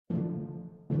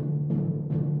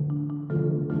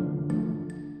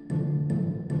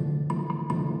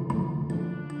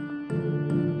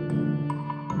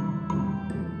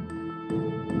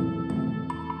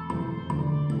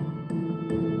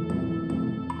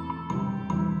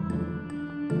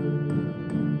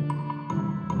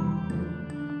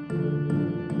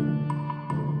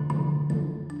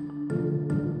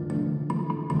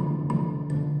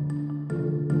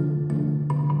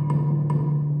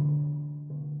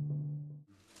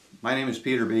My name is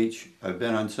Peter Beach. I've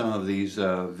been on some of these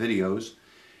videos,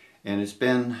 and it's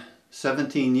been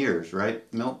 17 years,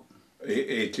 right, Milt?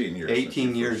 18 years.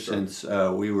 18 years since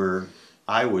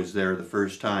I was there the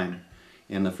first time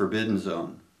in the Forbidden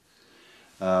Zone.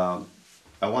 I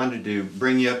wanted to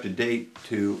bring you up to date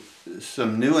to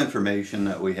some new information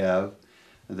that we have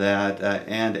that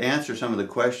and answer some of the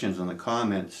questions in the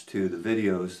comments to the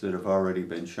videos that have already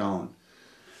been shown.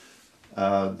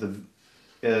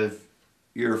 If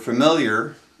you're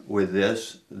familiar with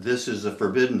this, this is the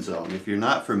Forbidden Zone. If you're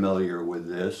not familiar with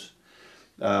this,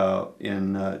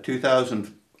 in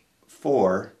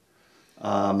 2004,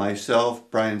 myself,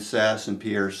 Brian Sass and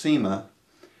Pierre Sima,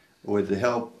 with the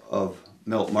help of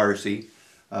Milt Marcy,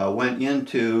 went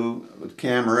into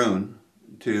Cameroon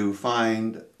to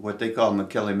find what they call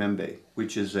mokele-mbembe,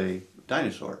 which is a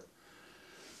dinosaur.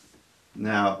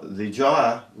 Now, the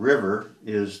Jaw River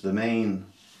is the main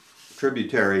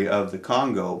tributary of the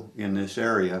Congo in this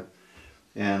area,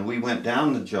 and we went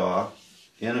down the Jaw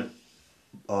in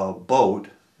a boat,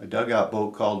 a dugout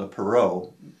boat called a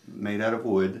pirogue, made out of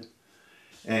wood,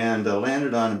 and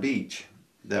landed on a beach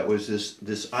that was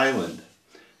this island.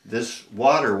 This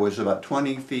water was about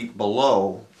 20 feet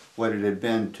below what it had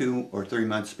been 2 or 3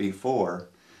 months before,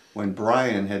 when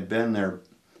Brian had been there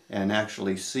and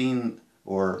actually seen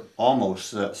or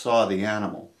almost saw the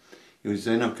animal. He was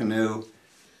in a canoe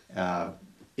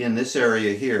in this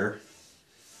area here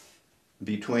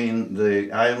between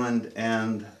the island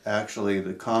and actually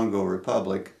the Congo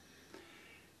Republic,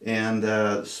 and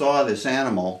saw this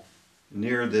animal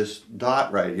near this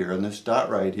dot right here, and this dot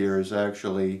right here is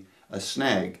actually a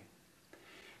snag.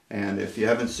 And if you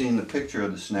haven't seen the picture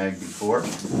of the snag before,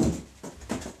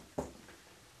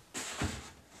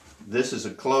 this is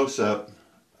a close-up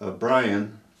of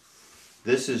Brian.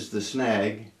 This is the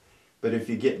snag, but if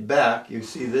you get back, you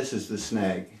see this is the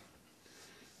snag.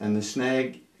 And the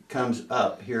snag comes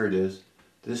up, here it is.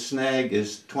 This snag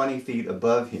is 20 feet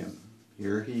above him.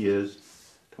 Here he is,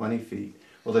 20 feet.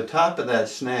 Well, the top of that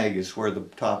snag is where the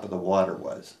top of the water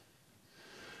was.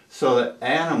 So the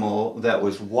animal that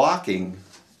was walking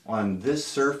on this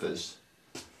surface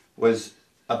was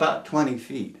about 20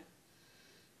 feet.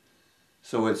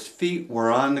 So its feet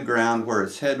were on the ground where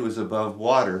its head was above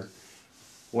water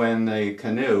when the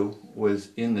canoe was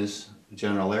in this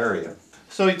general area.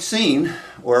 So he'd seen,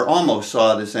 or almost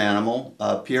saw, this animal.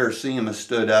 Pierre Sima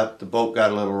stood up, the boat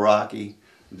got a little rocky.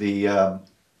 The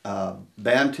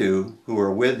Bantu who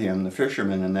were with him, the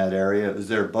fishermen in that area, it was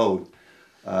their boat,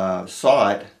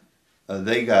 saw it.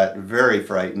 They got very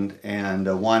frightened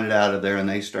and wanted out of there, and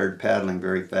they started paddling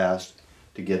very fast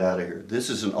to get out of here. This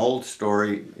is an old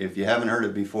story. If you haven't heard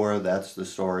it before, that's the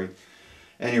story.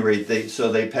 At any rate,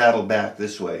 so they paddled back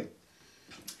this way.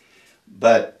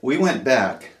 But we went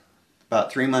back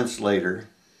about 3 months later,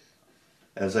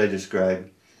 as I described,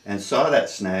 and saw that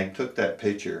snag, took that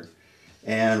picture,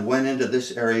 and went into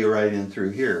this area right in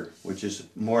through here, which is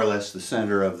more or less the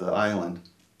center of the island.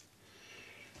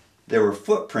 There were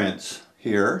footprints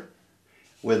here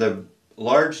with a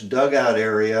large dugout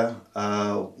area,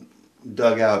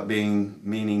 dugout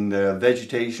meaning the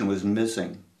vegetation was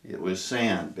missing. It was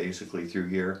sand basically through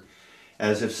here,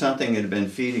 as if something had been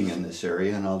feeding in this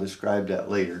area, and I'll describe that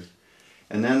later.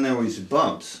 And then there was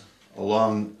bumps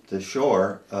along the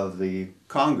shore of the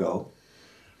Congo,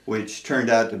 which turned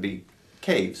out to be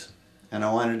caves. And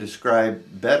I want to describe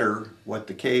better what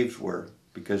the caves were,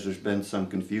 because there's been some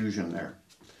confusion there.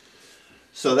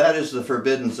 So that is the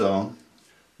Forbidden Zone.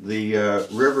 The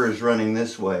river is running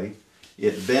this way.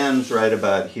 It bends right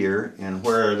about here, and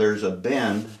where there's a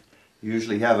bend, you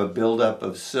usually have a buildup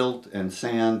of silt and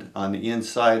sand on the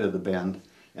inside of the bend,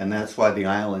 and that's why the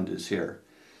island is here.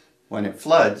 When it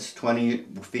floods 20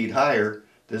 feet higher,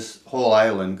 this whole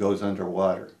island goes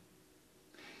underwater.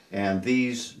 And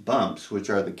these bumps, which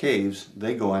are the caves,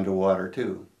 they go underwater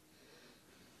too.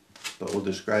 But we'll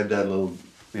describe that a little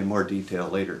in more detail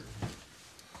later.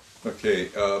 Okay,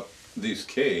 these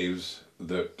caves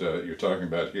that you're talking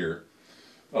about here,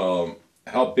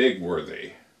 how big were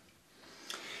they?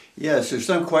 Yes, there's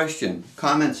some question.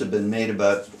 Comments have been made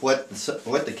about what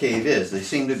the cave is. They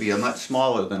seem to be much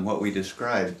smaller than what we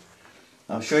described.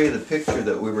 I'll show you the picture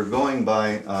that we were going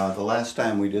by the last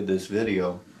time we did this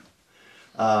video.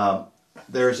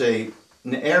 There's an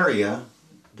area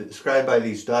described by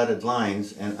these dotted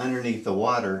lines, and underneath the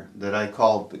water, that I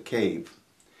called the cave.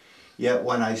 Yet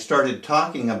when I started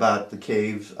talking about the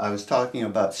caves, I was talking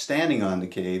about standing on the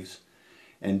caves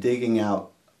and digging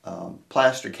out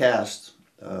plaster casts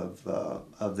of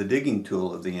the digging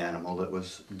tool of the animal that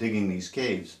was digging these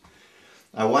caves.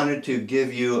 I wanted to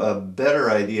give you a better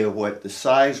idea of what the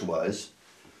size was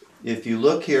if you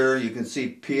look here, you can see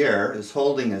Pierre is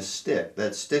holding a stick.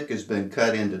 That stick has been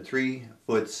cut into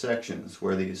 3-foot sections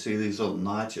where you see these little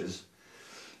notches.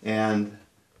 And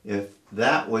if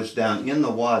that was down in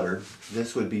the water,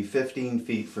 this would be 15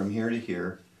 feet from here to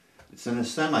here. It's in a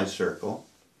semicircle.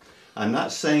 I'm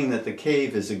not saying that the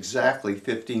cave is exactly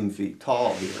 15 feet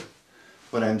tall here.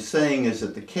 What I'm saying is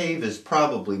that the cave is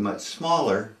probably much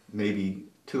smaller, maybe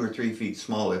 2 or 3 feet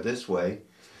smaller this way,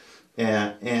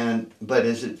 but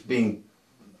as it's being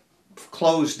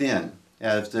closed in,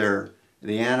 as the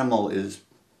animal is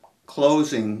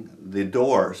closing the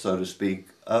door, so to speak,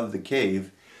 of the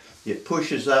cave, it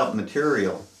pushes out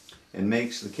material and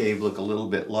makes the cave look a little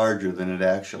bit larger than it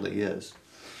actually is.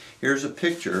 Here's a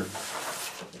picture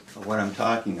of what I'm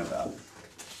talking about.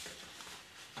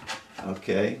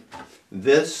 Okay,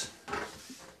 this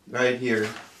right here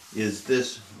is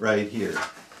this right here.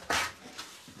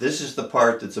 This is the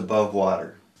part that's above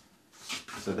water.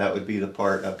 So that would be the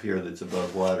part up here that's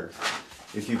above water.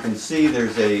 If you can see,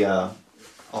 there's a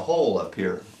hole up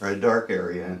here, or a dark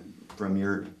area from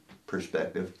your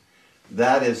perspective.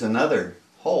 That is another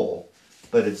hole,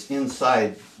 but it's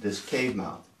inside this cave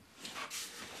mouth.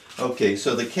 Okay,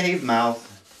 so the cave mouth,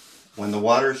 when the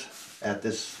water's at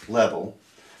this level,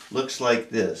 looks like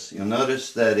this. You'll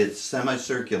notice that it's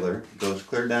semicircular, goes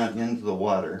clear down into the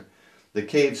water. The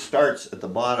cave starts at the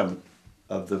bottom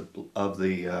of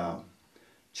the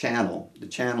channel. The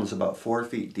channel is about 4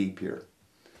 feet deep here.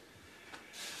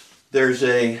 There's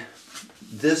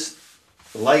this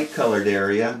light colored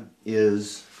area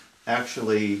is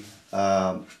actually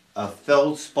a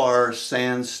feldspar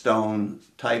sandstone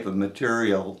type of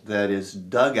material that is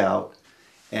dug out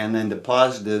and then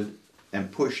deposited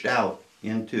and pushed out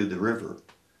into the river.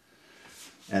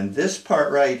 And this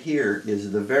part right here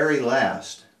is the very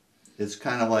last. It's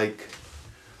kind of like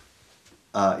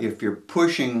if you're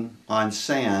pushing on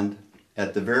sand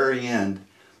at the very end,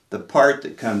 the part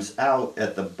that comes out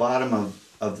at the bottom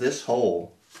of this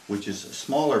hole, which is a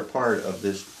smaller part of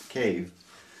this cave,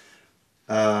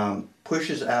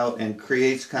 pushes out and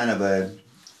creates kind of a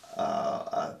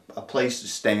place to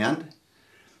stand.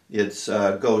 It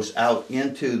goes out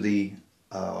into the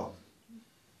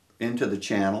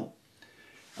channel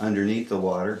underneath the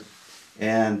water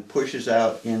and pushes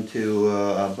out into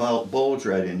a bulge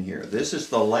right in here. This is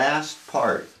the last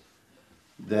part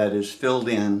that is filled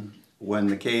in when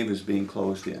the cave is being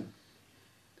closed in.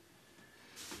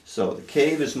 So the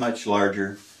cave is much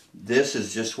larger. This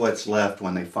is just what's left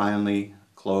when they finally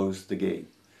close the gate.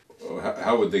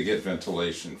 How would they get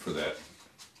ventilation for that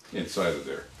inside of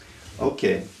there?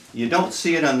 Okay, you don't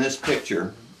see it on this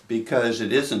picture because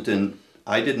it isn't in,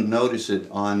 I didn't notice it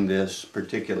on this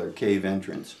particular cave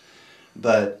entrance.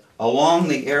 But along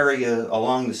the area,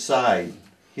 along the side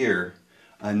here,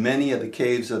 on many of the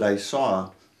caves that I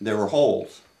saw, there were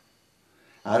holes.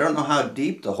 I don't know how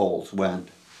deep the holes went,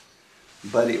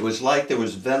 but it was like there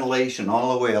was ventilation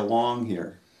all the way along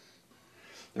here.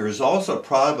 There was also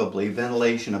probably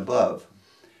ventilation above.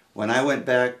 When I went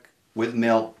back with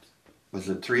Milt, was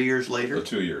it 3 years later?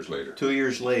 2 years later. 2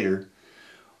 years later,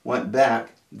 went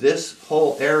back, this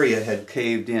whole area had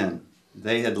caved in.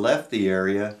 They had left the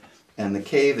area and the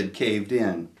cave had caved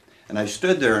in. And I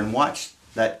stood there and watched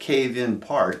that cave in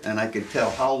part, and I could tell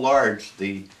how large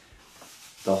the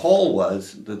hole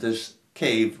was that this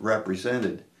cave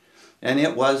represented. And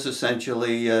it was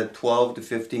essentially 12 to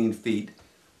 15 feet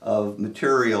of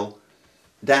material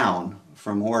down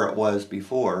from where it was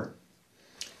before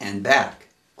and back,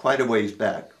 quite a ways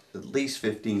back, at least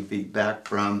 15 feet back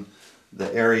from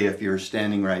the area if you were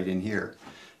standing right in here.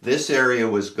 This area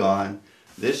was gone,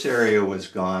 this area was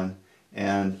gone,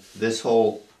 and this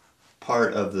whole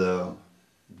part of the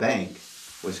bank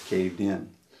was caved in.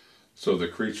 So the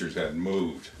creatures had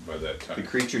moved by that time. The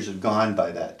creatures had gone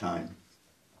by that time.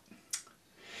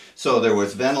 So there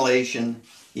was ventilation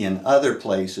in other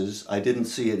places. I didn't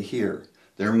see it here.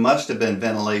 There must have been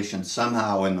ventilation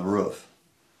somehow in the roof,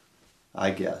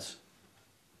 I guess.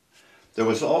 There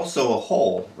was also a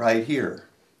hole right here.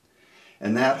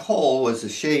 And that hole was the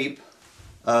shape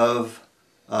of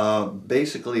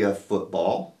basically a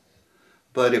football,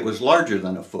 but it was larger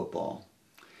than a football.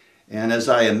 And as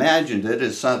I imagined it,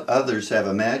 as some others have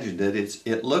imagined it,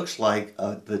 it looks like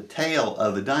the tail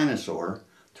of a dinosaur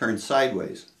turned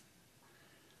sideways.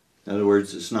 In other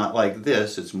words, it's not like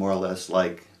this, it's more or less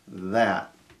like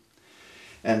that.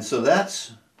 And so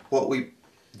that's what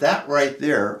that right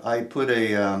there, I put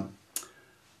a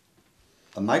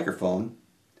microphone,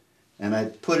 and I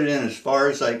put it in as far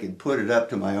as I could put it up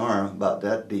to my arm, about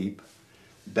that deep.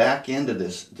 back into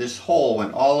this hole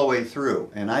went all the way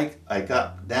through, and I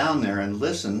got down there and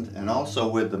listened, and also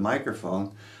with the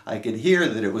microphone I could hear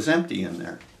that it was empty in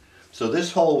there. So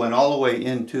this hole went all the way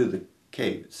into the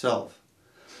cave itself.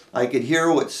 I could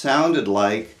hear what sounded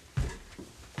like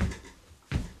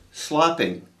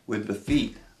slopping with the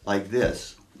feet, like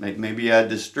this. Maybe I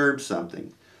disturbed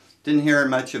something. Didn't hear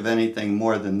much of anything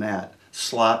more than that.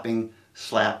 Slopping,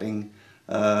 slapping,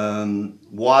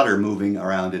 water moving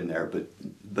around in there,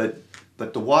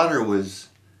 but the water was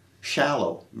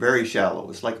shallow, very shallow. It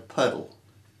was like a puddle,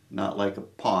 not like a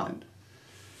pond.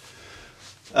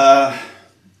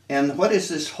 And what is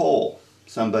this hole?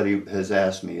 Somebody has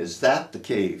asked me. Is that the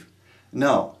cave?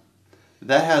 No.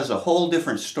 That has a whole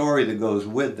different story that goes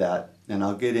with that, and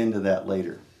I'll get into that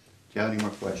later. Do you have any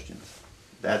more questions?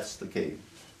 That's the cave.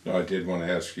 No, I did want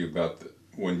to ask you about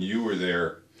when you were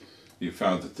there, you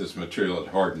found that this material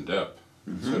had hardened up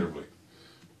considerably.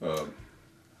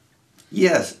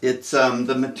 Yes, it's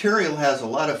the material has a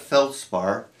lot of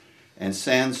feldspar and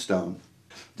sandstone.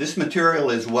 This material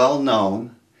is well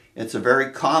known. It's a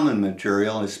very common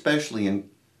material, especially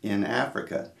in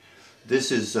Africa.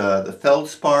 This is the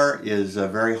feldspar is a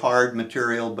very hard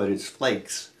material, but it's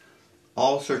flakes,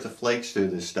 all sorts of flakes through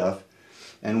this stuff.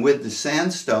 And with the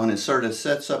sandstone, it sort of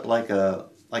sets up like a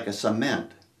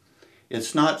cement.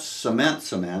 It's not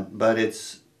cement, but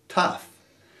it's tough.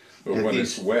 But when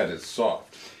it's wet, it's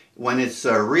soft. When it's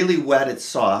really wet, it's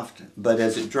soft, but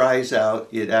as it dries out,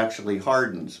 it actually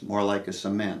hardens, more like a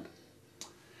cement.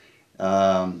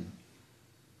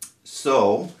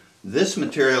 So this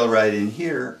material right in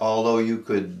here, although you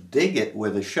could dig it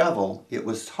with a shovel, it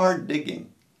was hard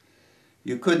digging.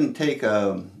 You couldn't take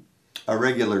a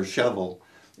regular shovel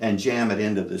and jam it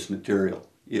into this material.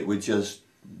 It would just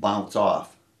bounce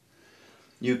off.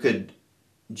 You could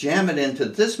jam it into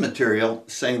this material,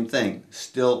 same thing,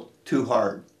 still too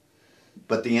hard.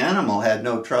 But the animal had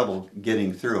no trouble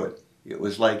getting through it. It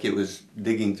was like it was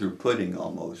digging through pudding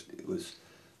almost. It's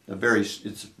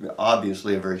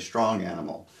obviously a very strong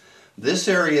animal. This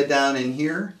area down in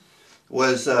here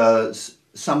was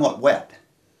somewhat wet.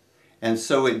 And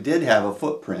so it did have a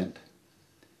footprint.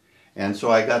 And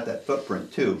so I got that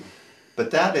footprint too.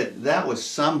 But that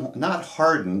was not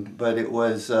hardened, but it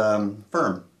was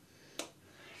firm.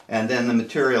 And then the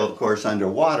material, of course,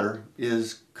 underwater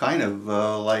is kind of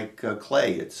like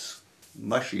clay. It's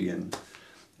mushy and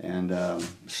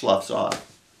sloughs off.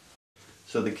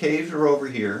 So the caves are over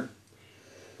here.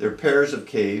 They're pairs of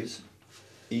caves.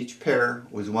 Each pair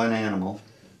was one animal,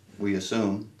 we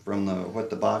assume, from what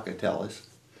the Baka tell us.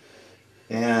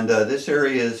 And this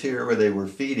area is here where they were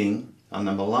feeding on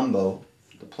the malumbo,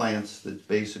 the plants. That's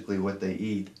basically what they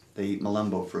eat. They eat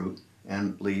malumbo fruit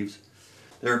and leaves.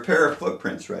 There are a pair of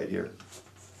footprints right here.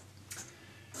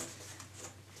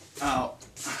 Now,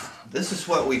 this is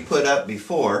what we put up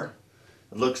before.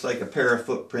 It looks like a pair of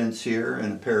footprints here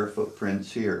and a pair of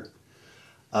footprints here.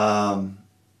 When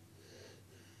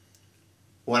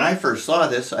I first saw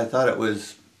this, I thought it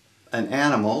was an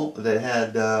animal that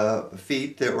had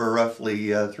feet that were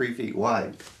roughly 3 feet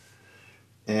wide.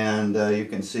 And you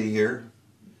can see here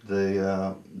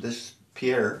this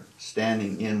Pierre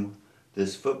standing in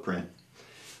this footprint.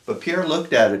 But Pierre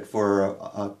looked at it for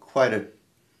quite a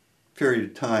period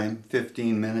of time,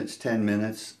 15 minutes, 10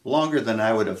 minutes, longer than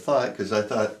I would have thought, because I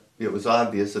thought it was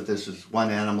obvious that this is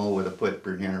one animal with a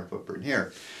footprint here and a footprint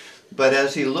here. But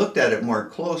as he looked at it more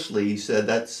closely, he said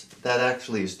that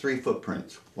actually is 3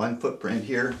 footprints. One footprint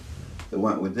here that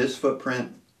went with this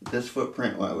footprint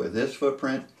went with this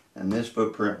footprint, and this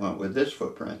footprint went with this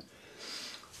footprint.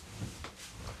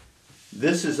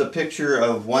 This is a picture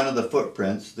of one of the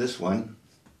footprints, this one,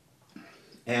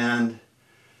 and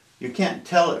you can't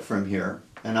tell it from here,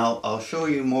 and I'll show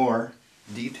you more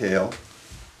detail.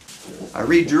 I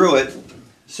redrew it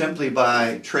simply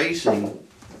by tracing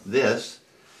this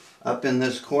up in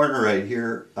this corner right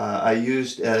here. I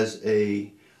used as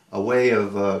a way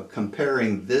of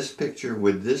comparing this picture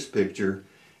with this picture,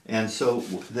 and so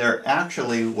there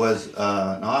actually was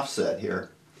an offset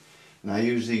here. And I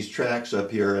use these tracks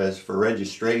up here as for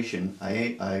registration.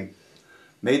 I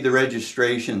made the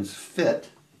registrations fit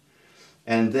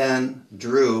and then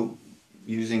drew,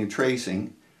 using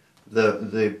tracing,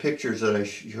 the pictures that I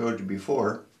showed you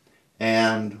before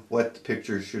and what the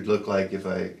pictures should look like if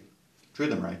I drew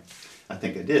them right. I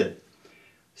think I did.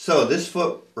 So this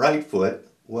right foot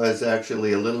was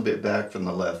actually a little bit back from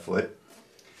the left foot.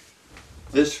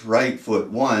 This right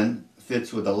foot one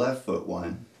fits with the left foot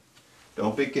one.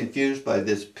 Don't be confused by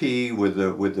this P with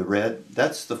the red.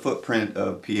 That's the footprint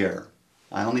of Pierre.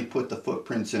 I only put the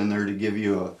footprints in there to give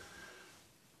you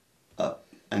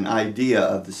an idea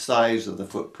of the size of the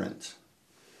footprints.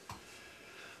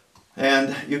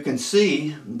 And you can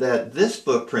see that this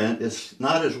footprint is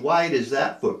not as wide as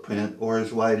that footprint or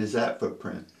as wide as that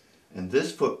footprint. And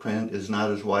this footprint is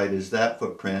not as wide as that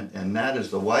footprint, and that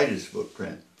is the widest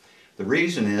footprint. The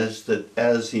reason is that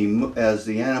as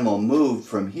the animal moved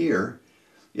from here,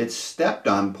 it stepped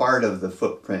on part of the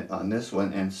footprint on this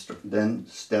one and then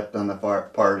stepped on the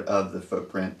part of the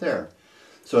footprint there.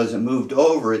 So as it moved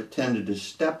over, it tended to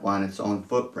step on its own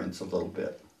footprints a little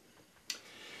bit.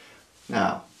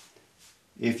 Now,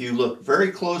 if you look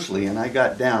very closely, and I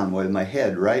got down with my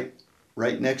head right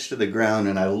next to the ground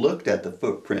and I looked at the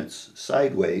footprints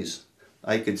sideways,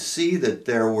 I could see that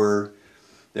there were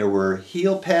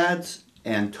heel pads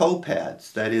and toe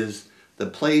pads. That is the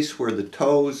place where the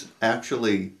toes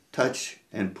actually touch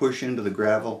and push into the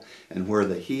gravel and where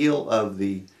the heel of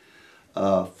the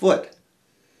foot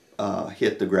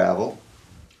hit the gravel.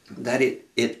 That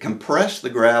it compressed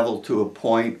the gravel to a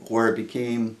point where it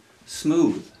became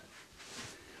smooth.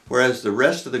 Whereas the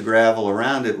rest of the gravel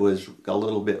around it was a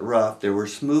little bit rough. There were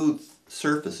smooth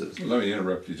surfaces. Let me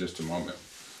interrupt you just a moment.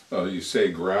 You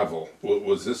say gravel.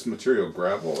 Was this material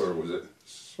gravel or was it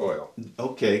soil?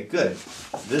 Okay, good.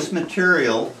 This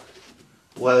material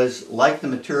was like the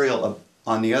material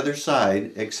on the other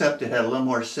side, except it had a little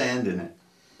more sand in it.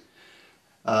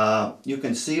 You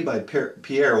can see by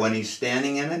Pierre when he's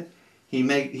standing in it,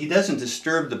 he doesn't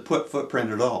disturb the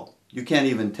footprint at all. You can't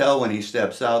even tell when he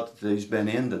steps out that he's been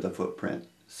into the footprint.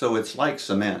 So it's like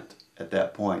cement at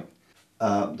that point.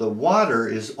 The water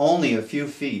is only a few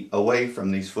feet away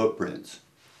from these footprints.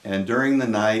 And during the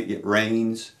night it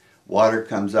rains, water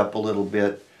comes up a little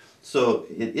bit. So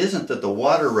it isn't that the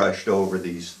water rushed over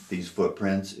these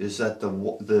footprints, it's that the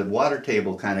water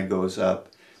table kind of goes up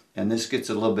and this gets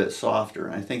a little bit softer.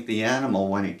 And I think the animal,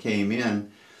 when it came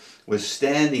in, was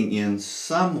standing in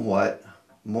somewhat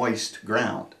moist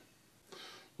ground.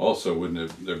 Also,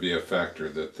 wouldn't there be a factor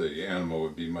that the animal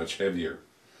would be much heavier?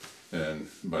 And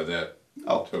by that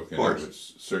token, it would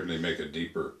certainly make a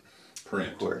deeper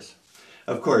print.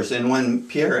 Of course. And when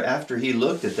Pierre, after he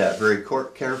looked at that very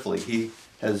carefully,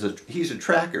 he's a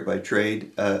tracker by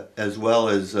trade, as well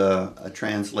as a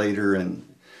translator and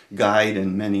guide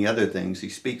and many other things. He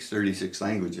speaks 36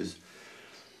 languages.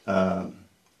 And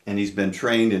he's been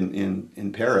trained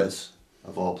in Paris,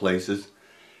 of all places.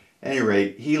 At any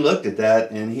rate, he looked at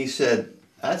that and he said,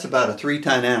 that's about a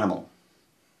 3-ton animal.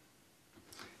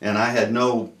 And I had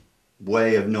no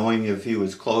way of knowing if he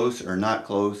was close or not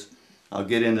close. I'll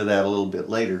get into that a little bit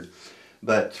later.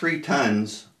 But 3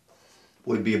 tons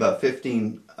would be about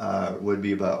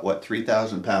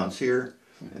 3,000 pounds here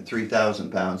and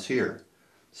 3,000 pounds here.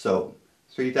 So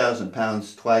 3,000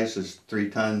 pounds twice is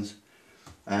 3 tons.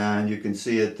 And you can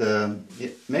see it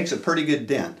makes a pretty good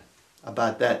dent,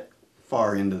 about that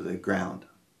far into the ground.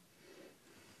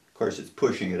 Of course, it's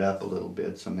pushing it up a little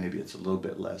bit, so maybe it's a little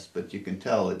bit less, but you can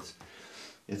tell it's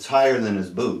higher than his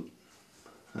boot.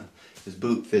 His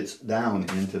boot fits down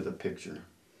into the picture.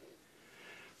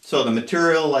 So the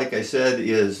material, like I said,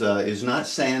 is not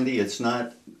sandy. It's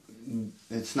not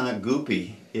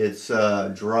goopy. It's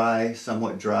dry,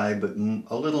 somewhat dry, but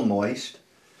a little moist,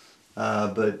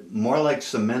 but more like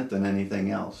cement than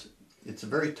anything else. It's a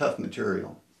very tough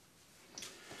material.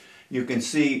 You can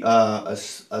see a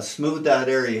smoothed out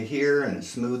area here and a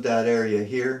smoothed out area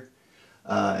here,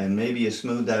 and maybe a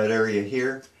smoothed out area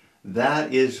here.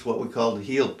 That is what we call the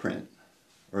heel print,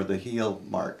 or the heel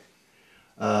mark.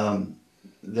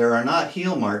 There are not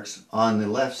heel marks on the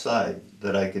left side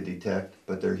that I could detect,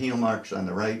 but there are heel marks on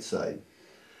the right side.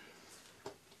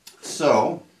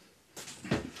 So,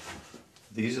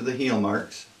 these are the heel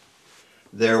marks.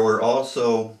 There were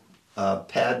also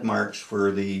pad marks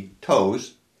for the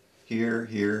toes. Here,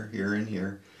 here, here, and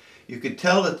here. You could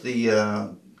tell that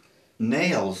the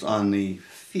nails on the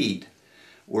feet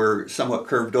were somewhat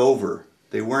curved over.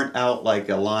 They weren't out like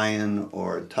a lion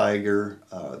or a tiger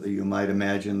that you might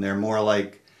imagine. They're more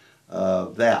like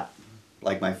that,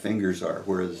 like my fingers are,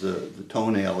 whereas the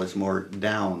toenail is more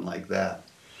down like that.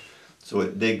 So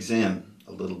it digs in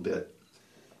a little bit.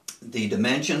 The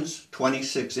dimensions,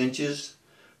 26 inches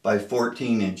by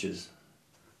 14 inches.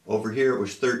 Over here it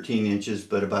was 13 inches,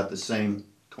 but about the same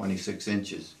 26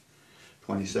 inches.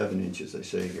 27 inches, I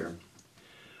say here.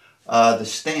 The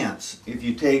stance, if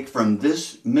you take from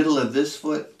this middle of this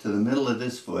foot to the middle of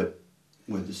this foot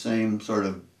with the same sort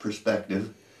of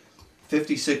perspective,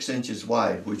 56 inches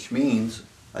wide, which means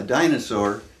a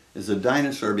dinosaur is a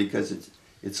dinosaur because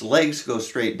its legs go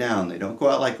straight down. They don't go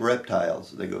out like reptiles.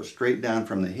 They go straight down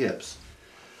from the hips.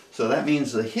 So that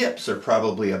means the hips are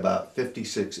probably about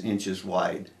 56 inches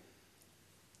wide.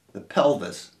 the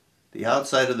pelvis. The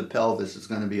outside of the pelvis is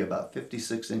going to be about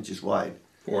 56 inches wide.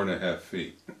 4.5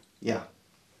 feet. Yeah.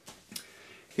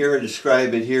 Here I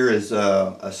describe it here as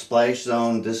a splash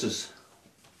zone. This is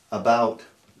about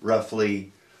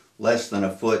roughly less than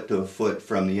a foot to a foot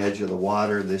from the edge of the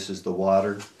water. This is the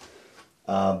water.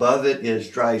 Above it is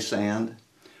dry sand.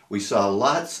 We saw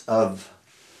lots of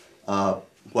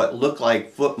what looked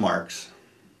like footmarks.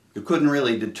 You couldn't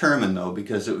really determine though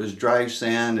because it was dry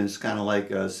sand and it's kind of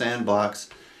like a sandbox.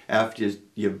 After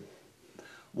you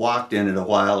walked in it a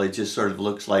while, it just sort of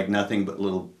looks like nothing but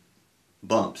little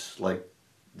bumps. Like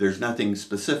there's nothing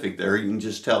specific there. You can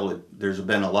just tell that there's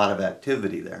been a lot of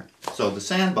activity there. So the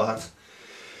sandbox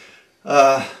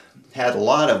had a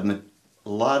lot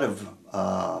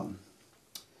of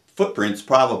footprints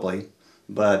probably,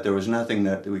 but there was nothing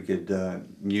that we could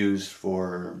use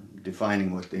for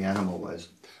defining what the animal was.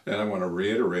 And I want to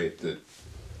reiterate that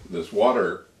this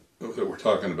water that we're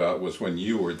talking about was when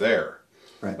you were there.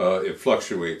 Right. It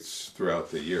fluctuates throughout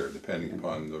the year depending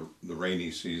upon the rainy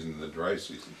season and the dry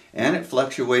season. And it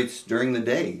fluctuates during the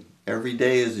day. Every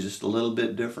day is just a little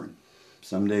bit different.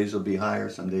 Some days will be higher,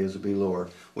 some days will be lower.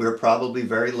 We were probably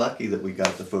very lucky that we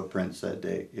got the footprints that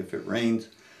day. If it rains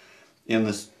in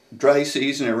the dry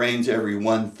season, it rains every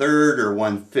 1/3 or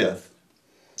 1/5.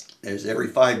 There's every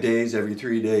 5 days, every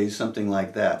 3 days, something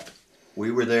like that.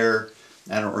 We were there.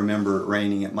 I don't remember it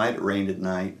raining. It might have rained at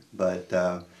night, but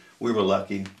we were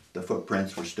lucky. The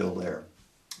footprints were still there,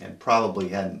 and probably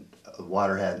the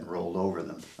water hadn't rolled over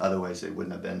them. Otherwise, they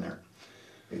wouldn't have been there.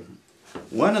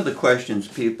 One of the questions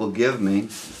people give me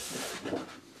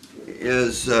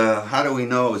is, how do we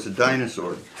know it was a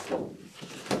dinosaur?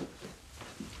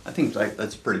 I think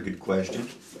that's a pretty good question.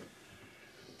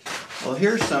 Well,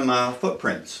 here's some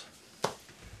footprints.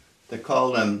 They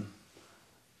call them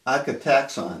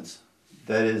acataxons.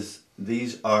 That is,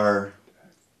 these are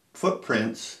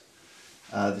footprints,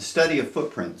 the study of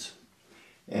footprints.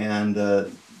 And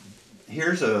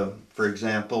here's for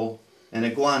example, an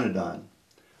iguanodon.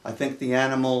 I think the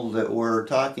animal that we're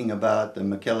talking about, the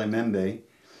mokele-mbembe,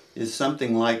 is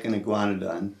something like an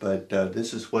iguanodon, but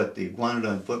this is what the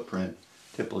iguanodon footprint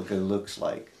typically looks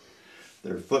like.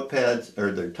 There are foot pads,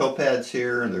 or there are toe pads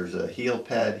here, and there's a heel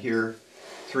pad here,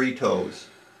 3 toes.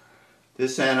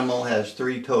 This animal has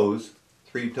 3 toes,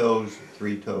 3 toes,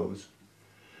 3 toes.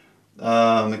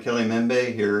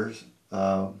 Mokele-mbembe, here's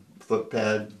foot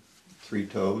pad, 3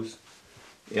 toes.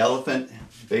 The elephant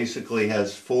basically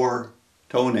has 4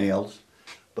 toenails,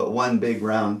 but 1 big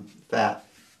round fat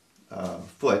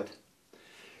foot.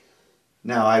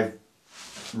 Now I've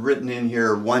written in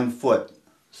here 1 foot,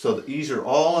 so these are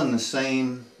all in the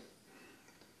same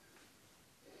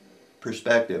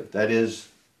perspective. That is,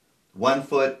 1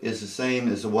 foot is the same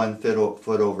as the 1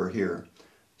 foot over here.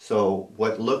 So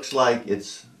what looks like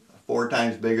it's 4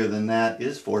 times bigger than that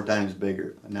is 4 times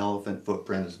bigger. An elephant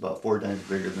footprint is about 4 times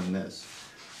bigger than this.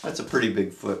 That's a pretty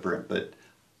big footprint, but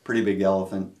pretty big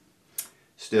elephant.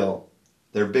 Still,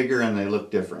 they're bigger and they look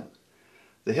different.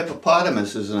 The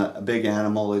hippopotamus is a big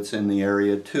animal. It's in the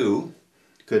area too.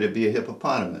 Could it be a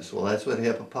hippopotamus? Well, that's what a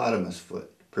hippopotamus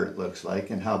footprint looks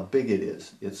like and how big it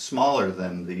is. It's smaller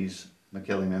than these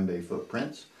mokele-mbembe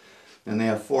footprints, and they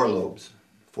have 4 lobes,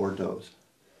 4 toes.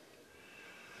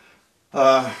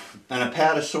 An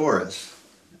apatosaurus.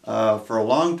 For a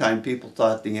long time, people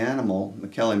thought the animal,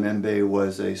 mokele-mbembe,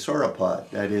 was a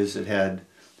sauropod. That is, it had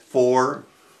 4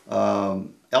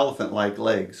 elephant-like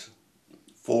legs,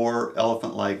 4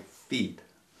 elephant-like feet.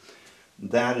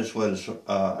 That is what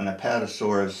an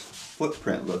apatosaurus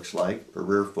footprint looks like, a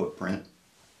rear footprint.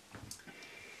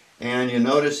 And you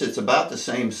notice it's about the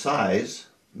same size,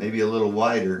 maybe a little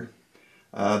wider,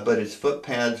 but its foot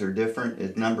pads are different,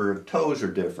 its number of toes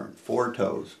are different, 4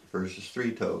 toes versus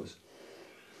 3 toes.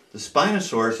 The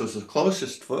Spinosaurus was the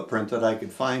closest footprint that I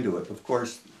could find to it. Of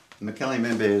course,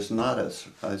 mokele-mbembe is not a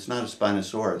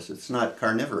Spinosaurus. It's not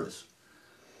carnivorous.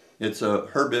 It's a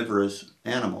herbivorous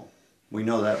animal. We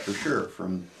know that for sure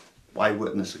from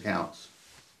eyewitness accounts.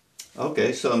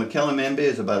 Okay, so mokele-mbembe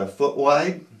is about a foot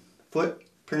wide.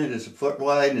 Footprint is a foot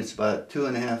wide and it's about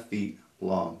 2.5 feet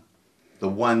long. The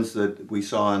ones that we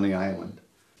saw on the island.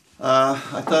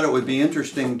 I thought it would be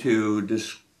interesting to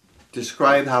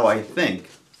describe how I think.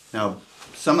 Now,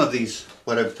 some of these,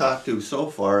 what I've talked to so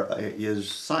far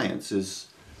is science, is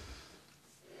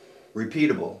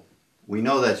repeatable. We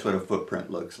know that's what a footprint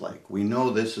looks like. We know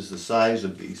this is the size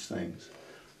of these things.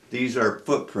 These are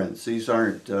footprints. These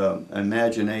aren't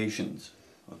imaginations,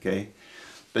 okay?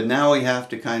 But now we have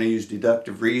to kind of use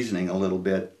deductive reasoning a little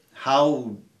bit.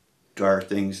 How are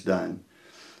things done?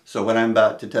 So what I'm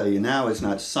about to tell you now is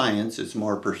not science. It's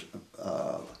more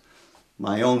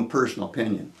my own personal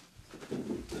opinion.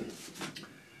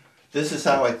 This is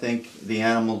how I think the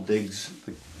animal digs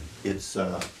its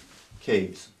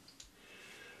caves.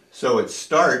 So it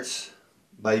starts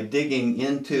by digging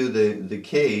into the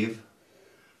cave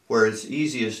where it's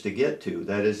easiest to get to.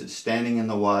 That is, it's standing in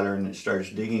the water and it starts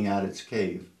digging out its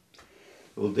cave.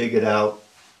 It will dig it out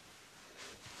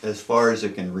as far as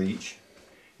it can reach,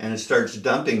 and it starts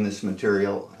dumping this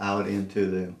material out into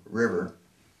the river.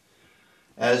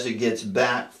 As it gets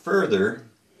back further,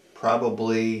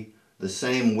 probably the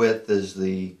same width as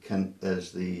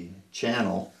the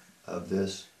channel of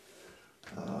this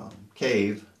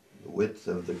cave, the width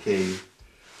of the cave,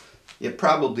 it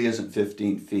probably isn't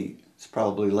 15 feet. It's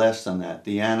probably less than that.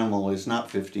 The animal is not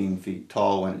 15 feet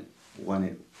tall when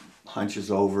it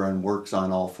hunches over and works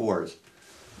on all fours.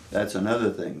 That's another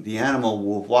thing. The animal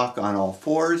will walk on all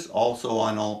fours, also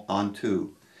on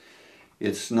two.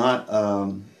 It's not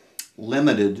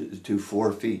limited to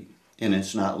 4 feet, and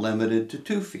it's not limited to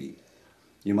 2 feet.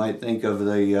 You might think of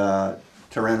the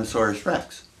Tyrannosaurus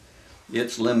Rex.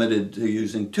 It's limited to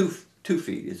using two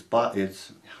feet.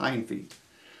 Its hind feet.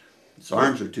 Its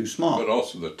arms are too small. But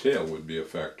also the tail would be a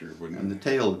factor, wouldn't it? And the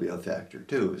tail would be a factor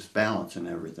too. It's balance and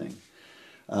everything.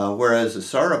 Whereas the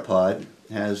sauropod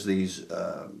has these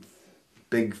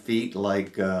big feet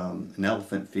like an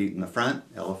elephant feet in the front,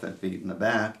 elephant feet in the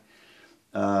back.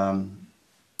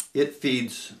 It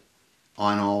feeds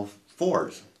on all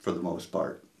fours for the most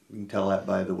part. You can tell that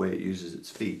by the way it uses its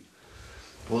feet.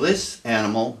 Well, this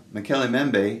animal,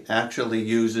 mokele-mbembe, actually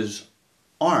uses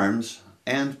arms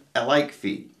and like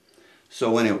feet.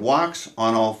 So when it walks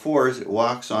on all fours, it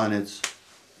walks on its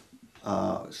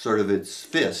sort of its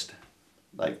fist,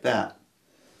 like that.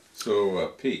 So,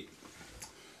 Pete,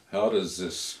 how does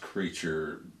this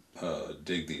creature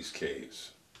dig these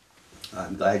caves?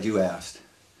 I'm glad you asked.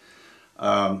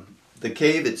 The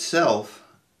cave itself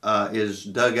is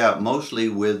dug out mostly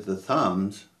with the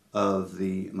thumbs of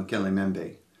the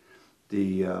mokele-mbembe.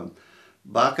 The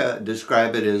Baka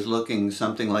describe it as looking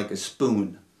something like a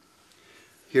spoon.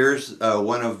 Here's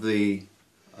one of the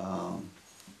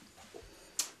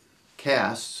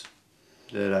casts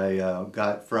that I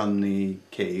got from the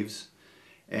caves,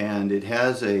 and it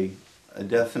has a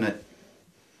definite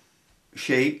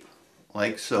shape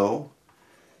like so.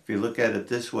 If you look at it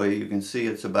this way, you can see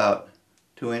it's about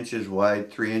 2 inches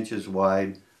wide, 3 inches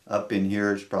wide. Up in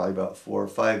here it's probably about 4 or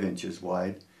 5 inches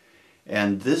wide,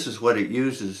 and this is what it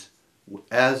uses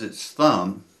as its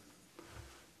thumb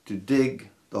to dig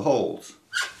the holes.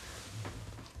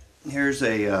 Here's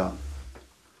a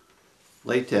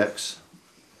latex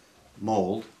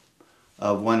mold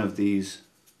of one of these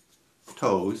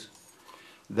toes.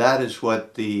 That is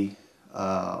what the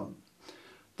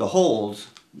holes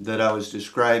that I was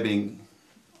describing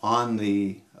on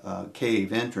the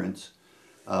cave entrance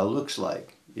looks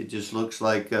like. It just looks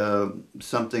like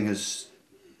something has,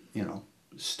 you know,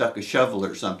 stuck a shovel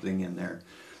or something in there.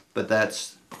 But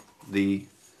that's the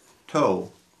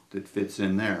toe that fits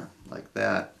in there, like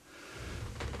that.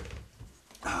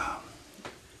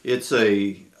 It's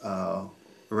a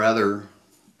rather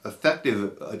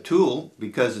effective tool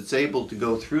because it's able to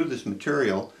go through this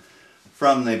material.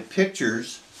 From the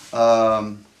pictures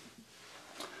on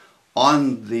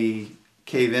the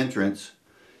cave entrance,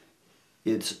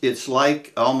 it's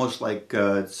like almost like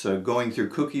it's going through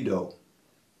cookie dough,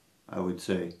 I would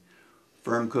say,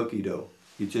 firm cookie dough.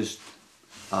 You just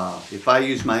if I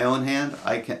use my own hand,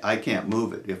 I can't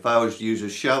move it. If I was to use a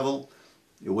shovel,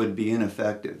 it would be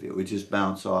ineffective. It would just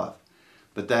bounce off.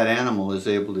 But that animal is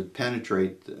able to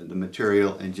penetrate the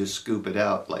material and just scoop it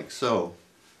out like so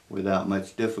without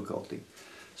much difficulty.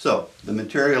 So the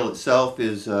material itself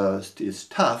is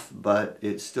tough, but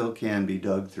it still can be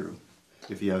dug through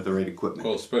if you have the right equipment.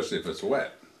 Well, especially if it's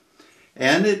wet.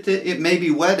 And it may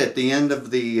be wet at the end of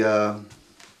the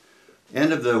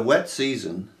wet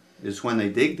season is when they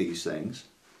dig these things.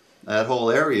 That whole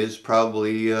area is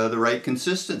probably the right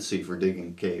consistency for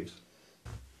digging caves.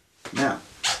 Now,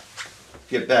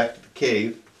 get back to the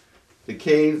cave. The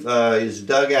cave is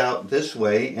dug out this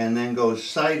way and then goes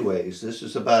sideways. This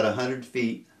is about 100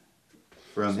 feet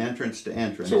from entrance to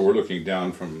entrance. So we're looking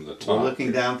down from the top. We're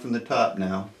looking down from the top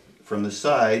now. From the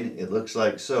side, it looks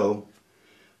like so.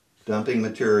 Dumping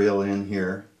material in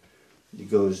here. It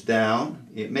goes down.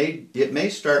 It may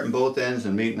start in both ends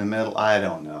and meet in the middle. I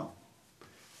don't know.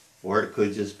 Or it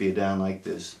could just be down like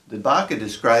this. The Baka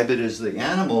describe it as the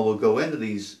animal will go into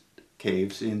these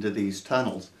caves, into these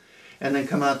tunnels, and then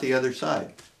come out the other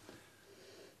side.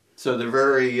 So they're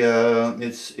very,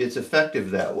 it's effective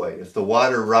that way. If the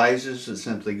water rises, it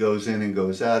simply goes in and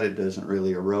goes out. It doesn't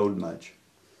really erode much.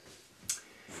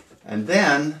 And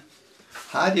then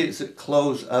How does it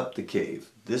close up the cave?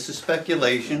 This is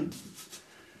speculation,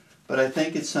 but I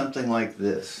think it's something like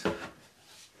this.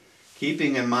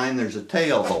 Keeping in mind there's a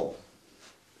tail hole.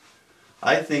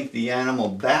 I think the animal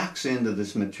backs into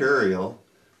this material,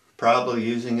 probably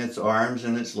using its arms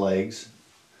and its legs,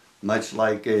 much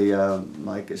like a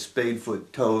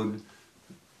spadefoot toad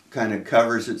kind of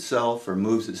covers itself or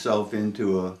moves itself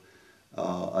into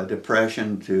a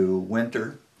depression to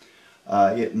winter.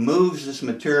 It moves this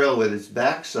material with its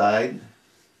backside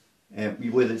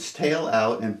and with its tail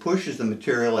out and pushes the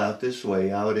material out this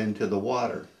way, out into the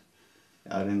water,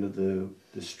 out into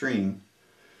the stream.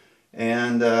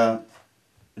 And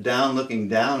looking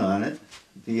down on it,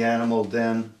 the animal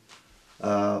then,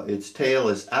 its tail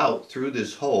is out through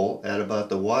this hole at about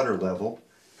the water level,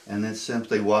 and then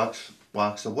simply walks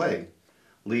away,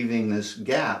 leaving this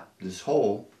gap, this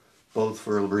hole, both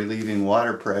for relieving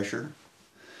water pressure,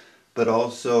 but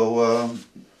also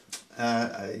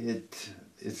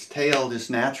its tail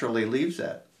just naturally leaves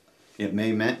that. It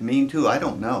may mean to, I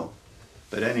don't know.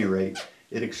 But at any rate,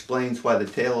 it explains why the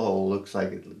tail hole looks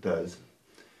like it does.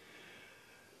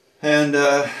 And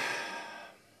that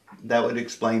would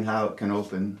explain how it can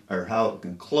open, or how it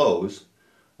can close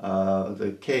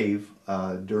the cave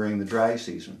during the dry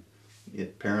season.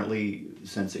 It apparently,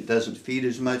 since it doesn't feed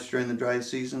as much during the dry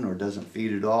season, or doesn't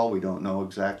feed at all, we don't know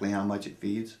exactly how much it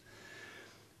feeds.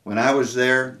 When I was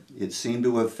there, it seemed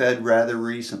to have fed rather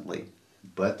recently,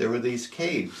 but there were these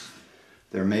caves.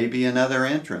 There may be another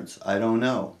entrance, I don't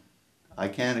know. I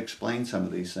can't explain some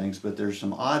of these things, but there's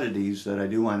some oddities that I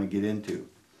do want to get into.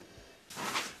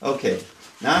 Okay,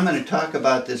 now I'm going to talk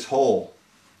about this hole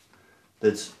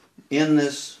that's in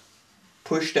this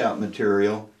pushed out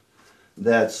material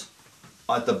that's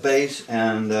at the base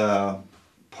and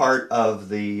part of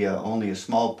the, only a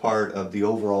small part of the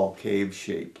overall cave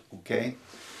shape, okay?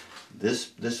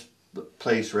 This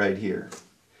place right here.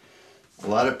 A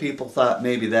lot of people thought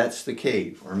maybe that's the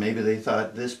cave, or maybe they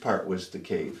thought this part was the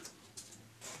cave.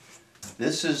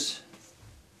 This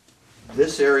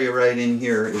area right in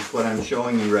here is what I'm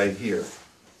showing you right here.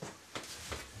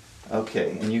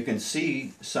 Okay, and you can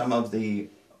see some of the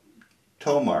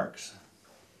toe marks.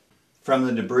 From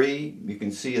the debris, you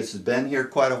can see it's been here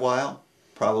quite a while,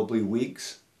 probably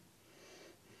weeks.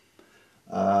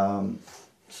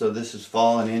 So this has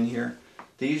fallen in here.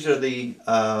 These are the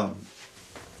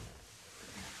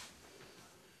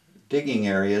digging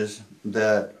areas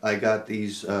that I got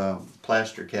these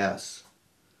plaster casts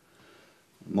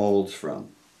molds from.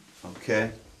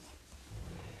 Okay?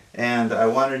 And I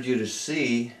wanted you to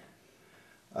see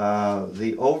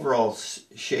the overall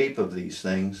shape of these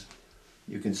things.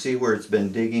 You can see where it's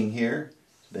been digging here,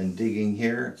 it's been digging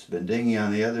here, it's been digging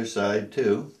on the other side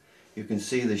too. You can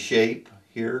see the shape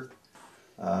here.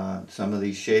 Some of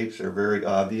these shapes are very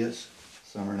obvious,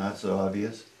 some are not so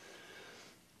obvious.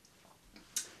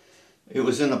 It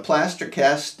was in the plaster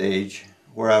cast stage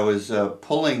where I was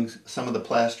pulling some of the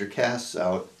plaster casts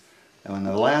out, and when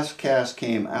the last cast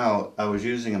came out, I was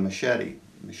using a machete.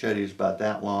 The machete is about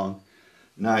that long,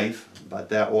 knife, about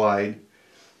that wide,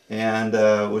 and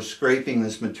was scraping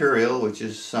this material, which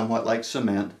is somewhat like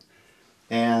cement,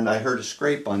 and I heard a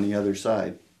scrape on the other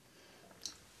side.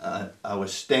 I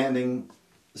was standing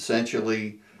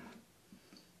essentially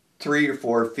 3 or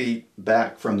 4 feet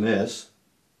back from this,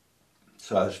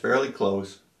 so I was fairly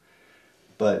close,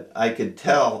 but I could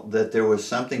tell that there was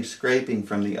something scraping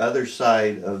from the other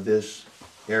side of this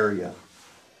area,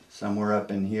 somewhere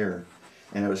up in here,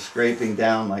 and it was scraping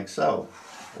down like so,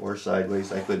 or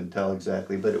sideways, I couldn't tell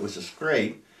exactly, but it was a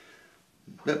scrape.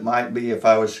 It might be, if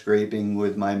I was scraping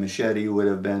with my machete, would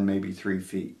have been maybe 3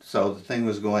 feet. So the thing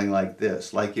was going like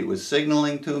this, like it was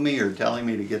signaling to me or telling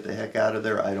me to get the heck out of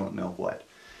there, I don't know what.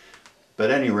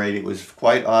 But at any rate, it was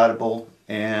quite audible,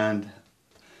 and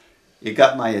it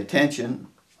got my attention.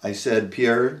 I said,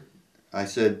 Pierre, I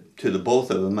said to the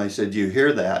both of them, I said, "Do you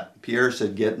hear that?" Pierre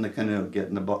said, "Get in the canoe, get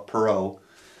in the pirogue."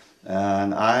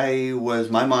 And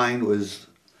my mind was,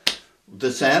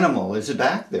 this animal is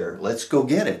back there, let's go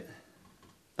get it.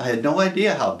 I had no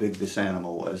idea how big this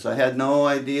animal was. I had no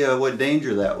idea what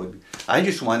danger that would be. I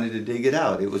just wanted to dig it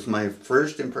out. It was my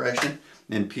first impression,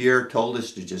 and Pierre told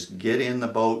us to just get in the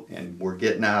boat and we're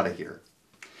getting out of here.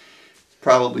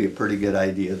 Probably a pretty good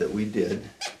idea that we did.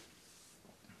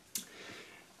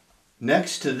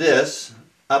 Next to this,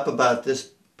 up about this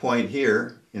point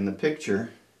here in the picture,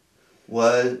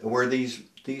 were these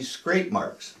scrape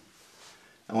marks.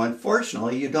 Now,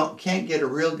 unfortunately, you can't get a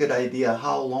real good idea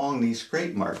how long these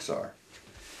scrape marks are.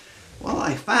 Well,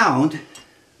 I found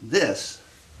this.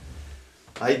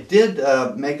 I did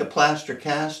make a plaster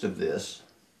cast of this,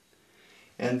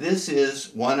 and this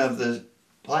is one of the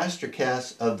plaster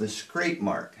cast of the scrape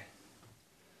mark.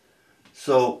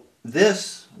 So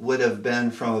this would have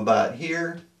been from about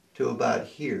here to about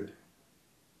here.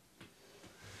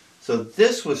 So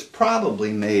this was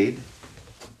probably made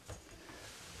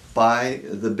by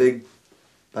the big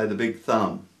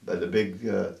thumb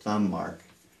mark,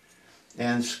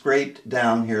 and scraped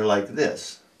down here like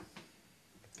this,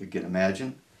 if you can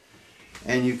imagine.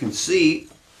 And you can see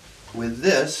with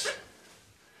this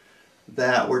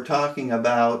that we're talking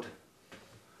about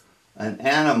an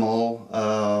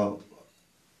animal,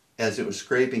 as it was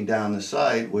scraping down the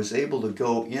side, was able to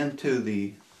go into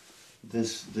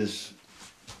this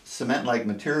cement-like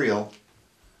material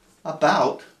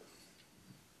about,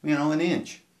 you know, an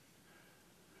inch.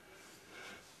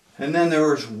 And then there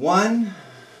was 1,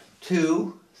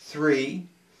 2, 3,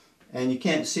 and you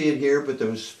can't see it here, but there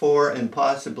was 4 and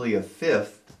possibly a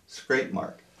 5th scrape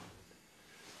mark.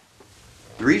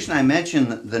 The reason I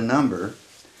mention the number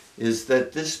is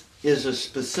that this is a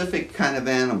specific kind of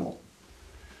animal.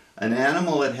 An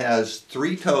animal that has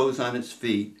 3 toes on its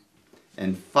feet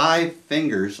and 5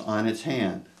 fingers on its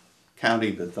hand,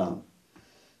 counting the thumb.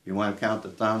 You want to count the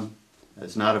thumb?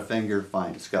 It's not a finger,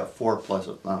 fine. It's got 4 plus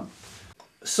a thumb.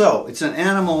 So it's an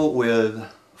animal with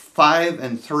 5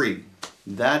 and 3.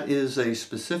 That is a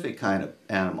specific kind of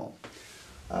animal.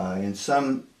 In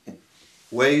some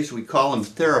ways we call them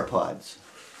theropods.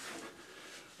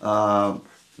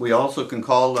 We also can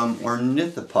call them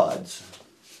ornithopods,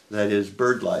 that is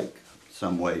bird-like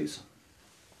some ways.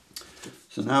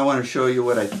 So now I want to show you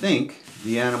what I think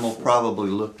the animal probably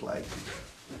looked like.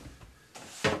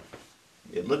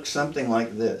 It looks something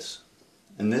like this,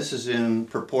 and this is in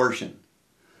proportion.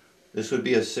 This would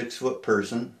be a 6-foot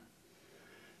person.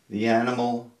 The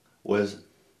animal was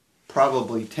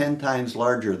probably 10 times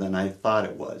larger than I thought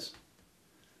it was.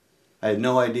 I had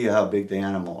no idea how big the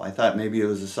animal. I thought maybe it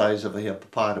was the size of a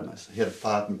hippopotamus. A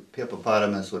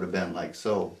hippopotamus would have been like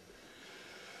so.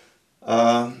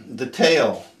 The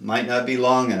tail might not be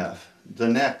long enough. The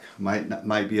neck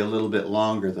might be a little bit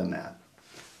longer than that.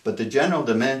 But the general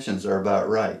dimensions are about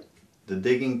right. The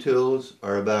digging tools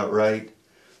are about right.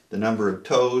 The number of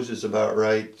toes is about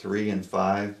right, 3 and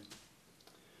 5.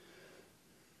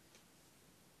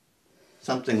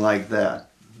 Something like that.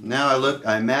 Now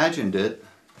I imagined it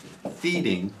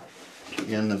feeding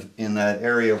in that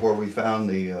area where we found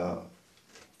the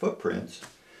footprints,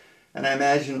 and I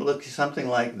imagined it looked something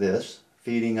like this,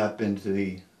 feeding up into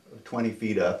the 20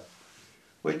 feet up,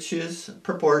 which is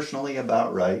proportionally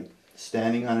about right,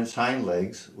 standing on its hind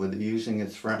legs, with using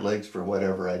its front legs for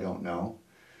whatever, I don't know.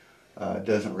 It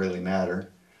doesn't really matter.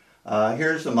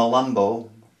 Here's the malumbo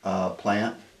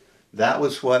plant. That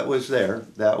was what was there.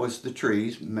 That was the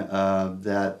trees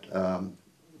that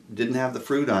didn't have the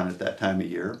fruit on it that time of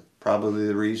year. Probably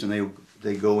the reason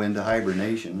they go into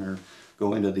hibernation, or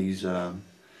go into these,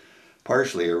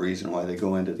 partially a reason why they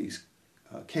go into these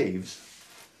caves,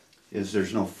 is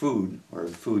there's no food, or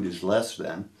the food is less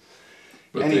than.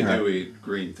 But anyhow, they do eat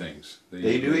green things.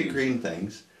 They do eat green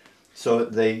things. So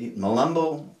they eat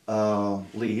malumbo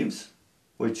leaves,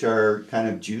 which are kind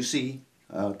of juicy,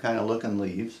 kind of looking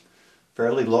leaves,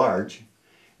 fairly large.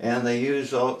 And they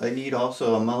eat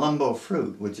also a malumbo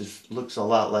fruit, which looks a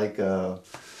lot like a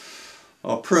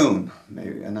prune,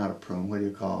 maybe not a prune. What do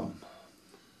you call them?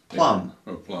 Plum.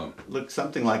 Yeah. Oh, plum. Looks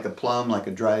something like a plum, like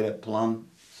a dried up plum,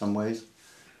 some ways.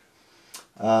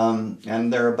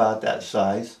 And they're about that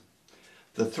size.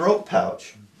 The throat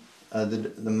pouch.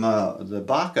 The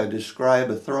Baka describe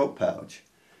a throat pouch.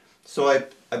 So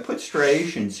I put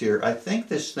striations here. I think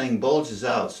this thing bulges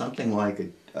out something like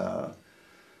a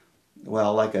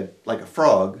well, like a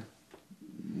frog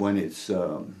when it's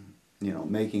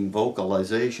making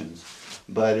vocalizations,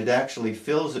 but it actually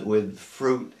fills it with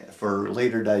fruit for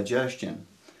later digestion,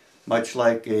 much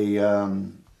like a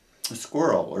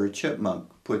squirrel or a chipmunk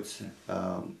puts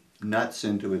nuts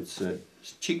into its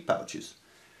cheek pouches,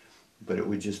 but it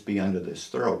would just be under this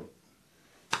throat.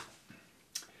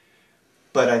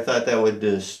 But I thought that would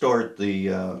distort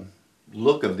the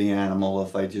look of the animal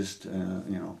if I just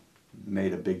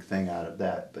made a big thing out of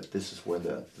that, but this is where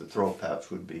the throat pouch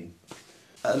would be.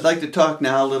 I'd like to talk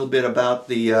now a little bit about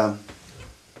get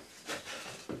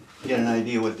an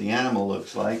idea what the animal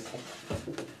looks like.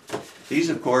 These,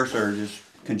 of course, are just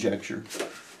conjecture.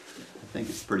 I think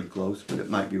it's pretty close, but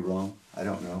it might be wrong. I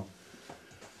don't know.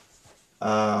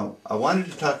 I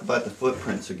wanted to talk about the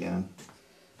footprints again.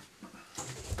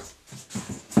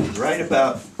 Right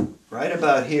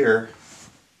about here,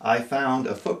 I found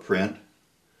a footprint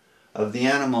of the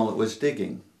animal that was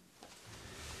digging.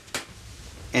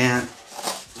 And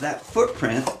that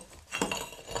footprint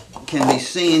can be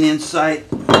seen inside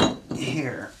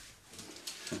here.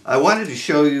 I wanted to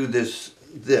show you this.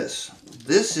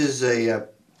 This is a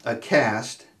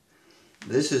cast.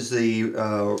 This is the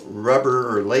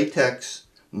rubber or latex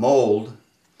mold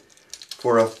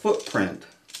for a footprint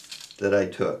that I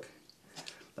took.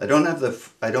 I don't have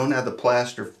the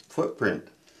plaster footprint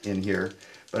in here,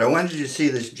 but I wanted you to see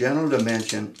this general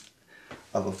dimension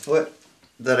of a foot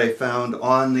that I found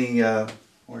on the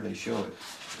where did I show it?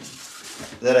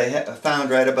 That I found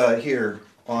right about here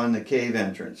on the cave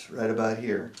entrance, right about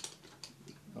here.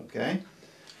 Okay?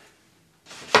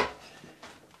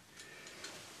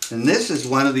 And this is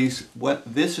one of these,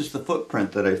 this is the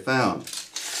footprint that I found.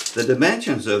 The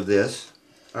dimensions of this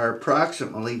are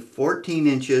approximately 14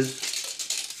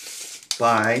 inches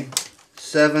by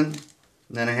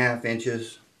 7.5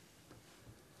 inches.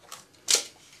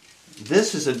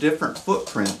 This is a different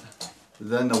footprint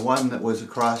than the one that was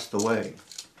across the way.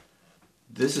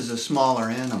 This is a smaller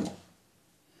animal.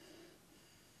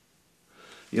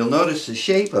 You'll notice the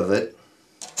shape of it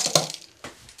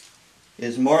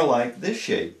is more like this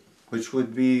shape, which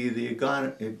would be the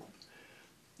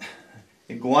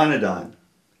iguanodon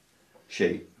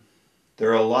shape.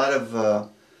 There are a lot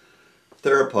of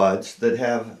theropods that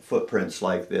have footprints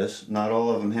like this. Not all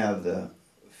of them have the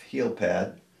heel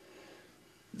pad.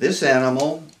 This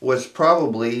animal was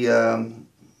probably a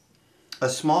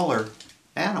smaller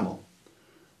animal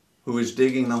who was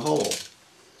digging the hole.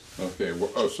 Okay, well,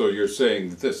 oh, so you're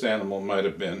saying that this animal might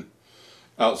have been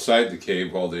outside the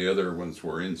cave while the other ones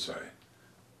were inside?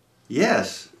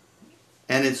 Yes,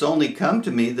 and it's only come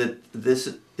to me that this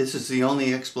is the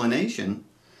only explanation.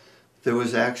 There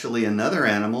was actually another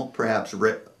animal, perhaps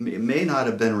it may not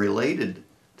have been related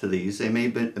to these. They may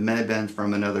have been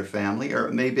from another family, or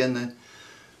it may have been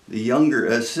the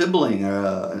younger sibling,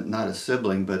 not a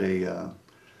sibling, but a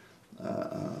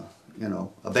you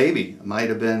know, a baby. It might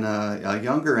have been a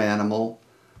younger animal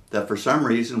that for some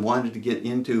reason wanted to get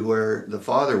into where the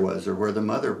father was or where the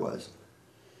mother was.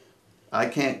 I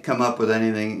can't come up with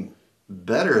anything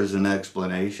better as an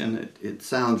explanation. It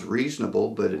sounds reasonable,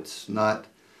 but it's not.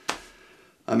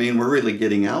 I mean, we're really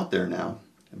getting out there now.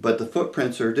 But the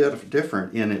footprints are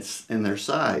different in their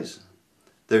size.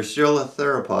 They're still a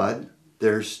theropod.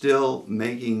 They're still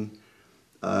making,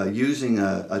 using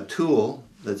a tool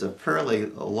that's a fairly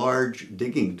large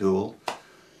digging tool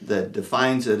that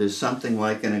defines it as something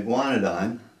like an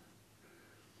iguanodon.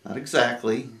 Not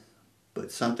exactly,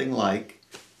 but something like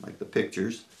the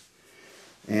pictures.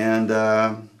 And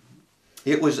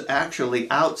it was actually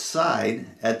outside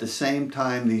at the same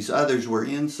time these others were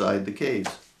inside the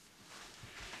caves.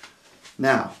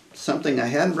 Now, something I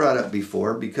hadn't brought up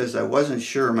before because I wasn't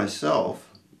sure myself,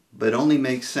 but only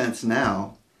makes sense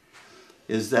now,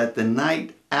 is that the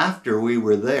night after we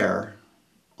were there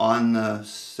on the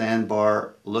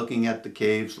sandbar, looking at the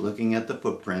caves, looking at the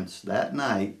footprints, that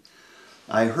night,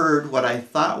 I heard what I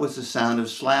thought was the sound of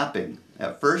slapping.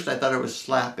 At first I thought it was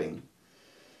slapping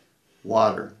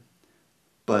water,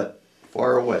 but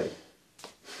far away.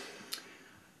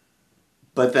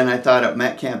 But then I thought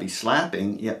it can't be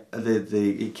slapping.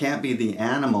 It can't be the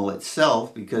animal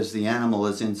itself because the animal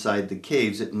is inside the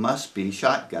caves. It must be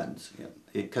shotguns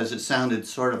because it sounded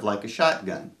sort of like a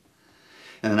shotgun.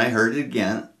 And then I heard it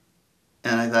again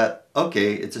and I thought,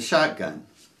 okay, it's a shotgun.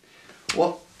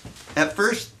 Well, at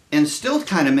first, and still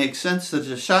kind of makes sense that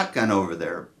there's a shotgun over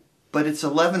there, but it's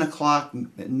 11 o'clock,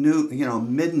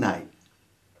 midnight.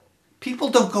 People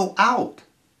don't go out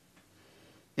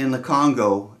in the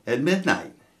Congo at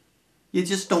midnight. You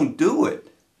just don't do it.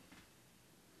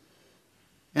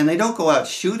 And they don't go out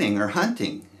shooting or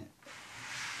hunting.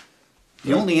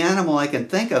 The only animal I can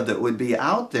think of that would be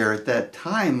out there at that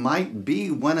time might be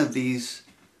one of these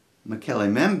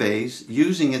mokele-mbembes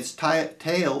using its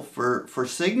tail for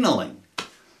signaling.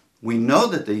 We know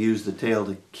that they use the tail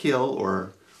to kill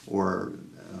or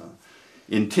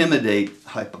intimidate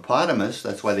hippopotamus.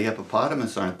 That's why the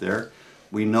hippopotamus aren't there.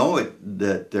 We know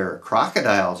that there are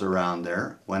crocodiles around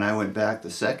there. When I went back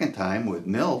the second time with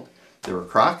Milt, there were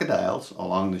crocodiles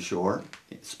along the shore,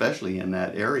 especially in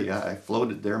that area. I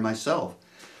floated there myself.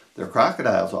 There are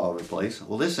crocodiles all over the place.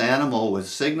 Well, this animal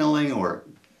was signaling or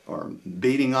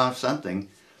beating off something.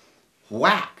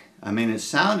 Whack! I mean,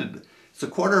 it's a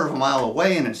quarter of a mile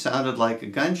away and it sounded like a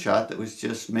gunshot that was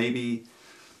just maybe,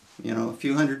 a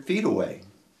few hundred feet away.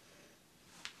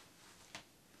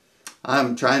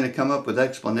 I'm trying to come up with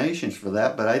explanations for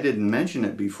that, but I didn't mention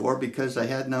it before because I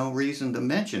had no reason to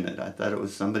mention it. I thought it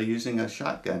was somebody using a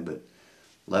shotgun, but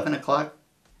 11 o'clock,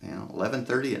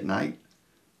 11:30 at night,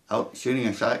 out shooting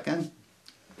a shotgun?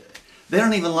 They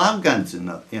don't even allow guns in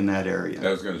that area.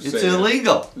 I was going to say. It's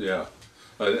illegal. Yeah.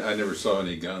 I never saw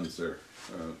any guns there.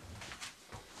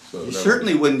 So you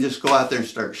certainly wouldn't just go out there and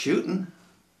start shooting.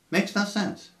 Makes no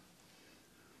sense.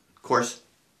 Of course,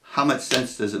 how much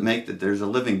sense does it make that there's a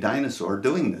living dinosaur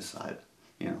doing this?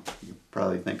 You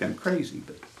probably think I'm crazy,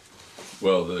 but...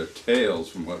 Well, their tails,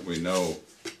 from what we know,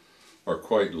 are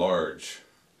quite large,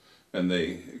 and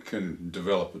they can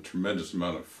develop a tremendous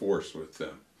amount of force with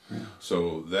them. Yeah.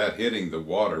 So that hitting the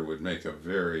water would make a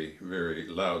very, very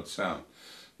loud sound.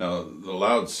 Now, the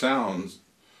loud sounds,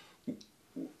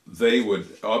 they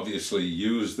would obviously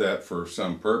use that for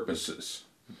some purposes.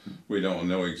 We don't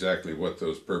know exactly what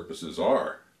those purposes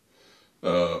are,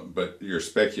 but you're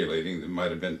speculating it might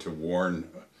have been to warn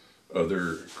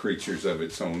other creatures of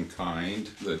its own kind,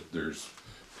 that there's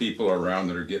people around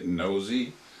that are getting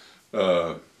nosy.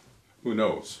 Who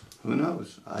knows? Who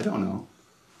knows? I don't know.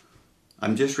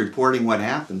 I'm just reporting what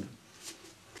happened.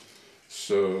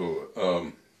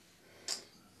 So,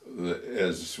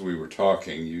 as we were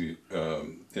talking, you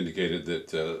indicated that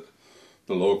the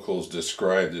locals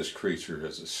describe this creature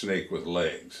as a snake with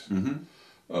legs. Mm-hmm.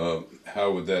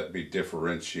 How would that be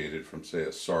differentiated from, say,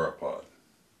 a sauropod?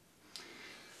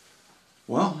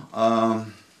 Well,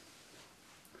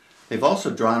 they've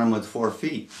also drawn them with 4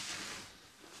 feet,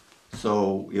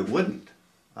 so it wouldn't.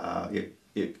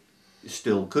 It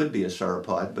still could be a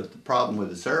sauropod, but the problem with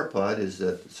the sauropod is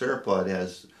that the sauropod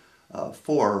has 4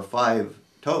 or 5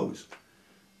 toes.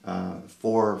 4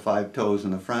 or 5 toes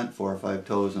in the front, 4 or 5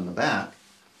 toes in the back.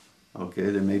 Okay,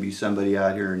 there may be somebody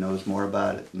out here who knows more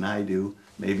about it than I do.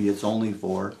 Maybe it's only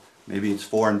 4. Maybe it's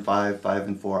 4 and 5, 5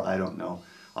 and 4. I don't know.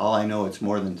 All I know, it's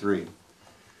more than 3.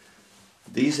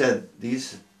 These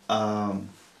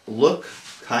look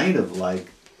kind of like,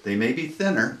 they may be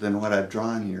thinner than what I've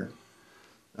drawn here.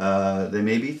 They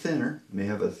may be thinner, may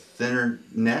have a thinner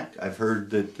neck. I've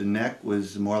heard that the neck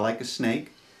was more like a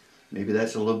snake. Maybe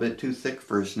that's a little bit too thick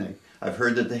for a snake. I've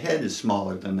heard that the head is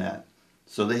smaller than that.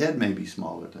 So the head may be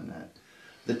smaller than that.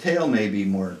 The tail may be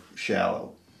more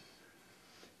shallow.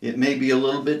 It may be a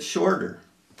little bit shorter,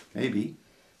 maybe.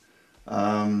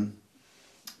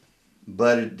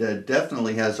 But it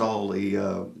definitely has all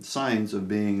the signs of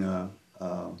being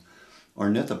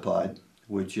ornithopod,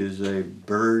 which is a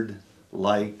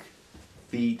bird-like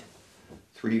feet,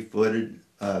 3-footed,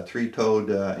 3-toed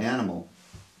animal.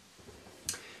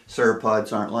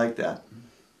 Sauropods aren't like that.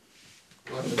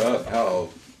 About how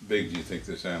big do you think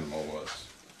this animal was?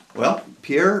 Well,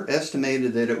 Pierre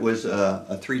estimated that it was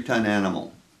a 3-ton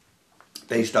animal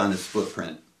based on his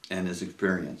footprint and his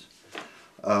experience.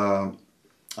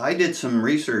 I did some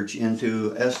research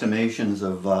into estimations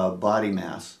of body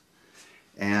mass,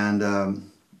 and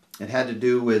it had to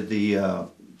do with the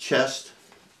chest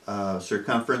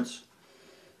circumference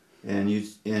and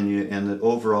the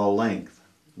overall length.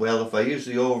 Well, if I use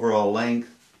the overall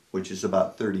length, which is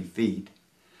about 30 feet,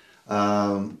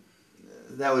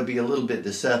 that would be a little bit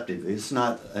deceptive. It's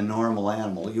not a normal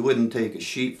animal. You wouldn't take a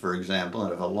sheep, for example,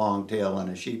 and have a long tail on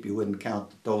a sheep. You wouldn't count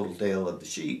the total tail of the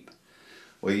sheep.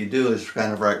 What you do is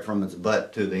kind of right from its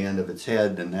butt to the end of its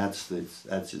head, and that's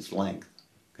its length,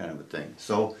 kind of a thing.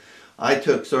 So I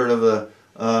took sort of a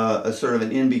sort of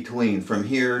an in-between from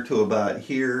here to about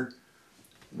here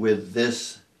with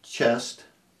this chest,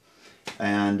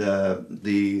 and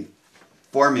the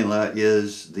formula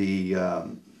is the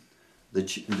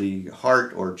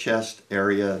heart or chest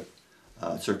area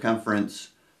circumference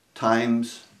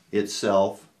times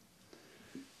itself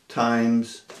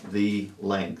times the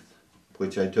length,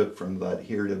 which I took from about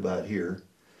here to about here.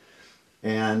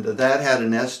 And that had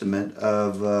an estimate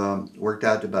of, worked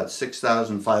out to about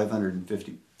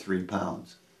 6,553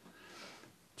 pounds.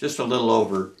 Just a little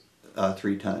over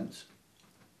 3 tons.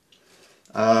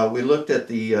 We looked at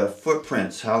the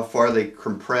footprints, how far they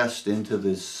compressed into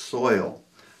this soil.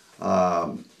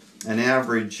 An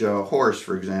average horse,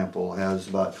 for example, has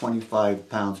about 25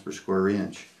 pounds per square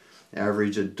inch.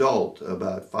 Average adult,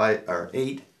 about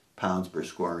 8 pounds per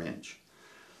square inch.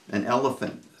 An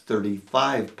elephant,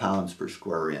 35 pounds per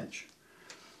square inch.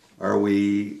 Are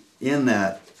we in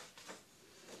that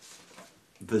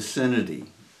vicinity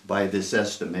by this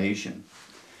estimation?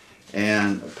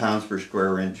 And pounds per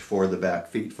square inch for the back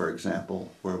feet, for example,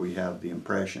 where we have the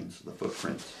impressions, the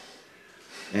footprints.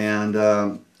 And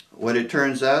what it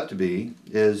turns out to be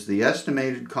is the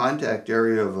estimated contact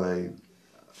area of a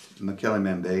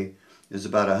mokele-mbembe is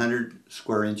about 100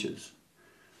 square inches.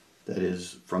 That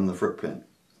is from the footprint.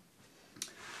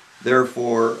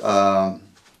 Therefore,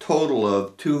 total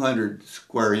of 200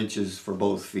 square inches for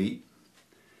both feet.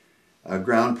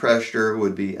 Ground pressure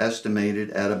would be estimated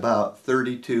at about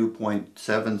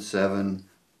 32.77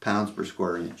 pounds per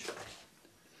square inch,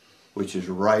 which is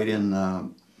right in the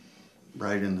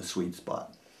sweet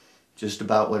spot. just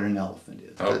about what an elephant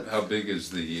is. How big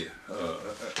is the,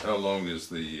 how long is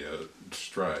the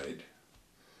stride?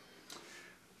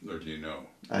 Or do you know?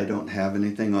 I don't have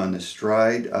anything on the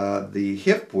stride. The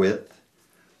hip width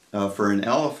for an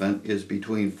elephant is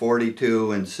between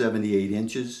 42 and 78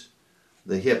 inches.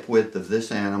 The hip width of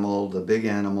this animal, the big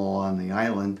animal on the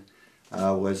island,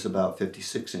 was about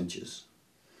 56 inches.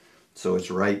 So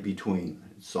it's right between.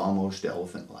 It's almost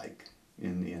elephant-like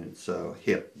in its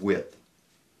hip width.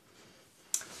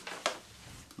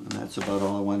 And that's about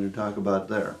all I wanted to talk about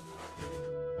there.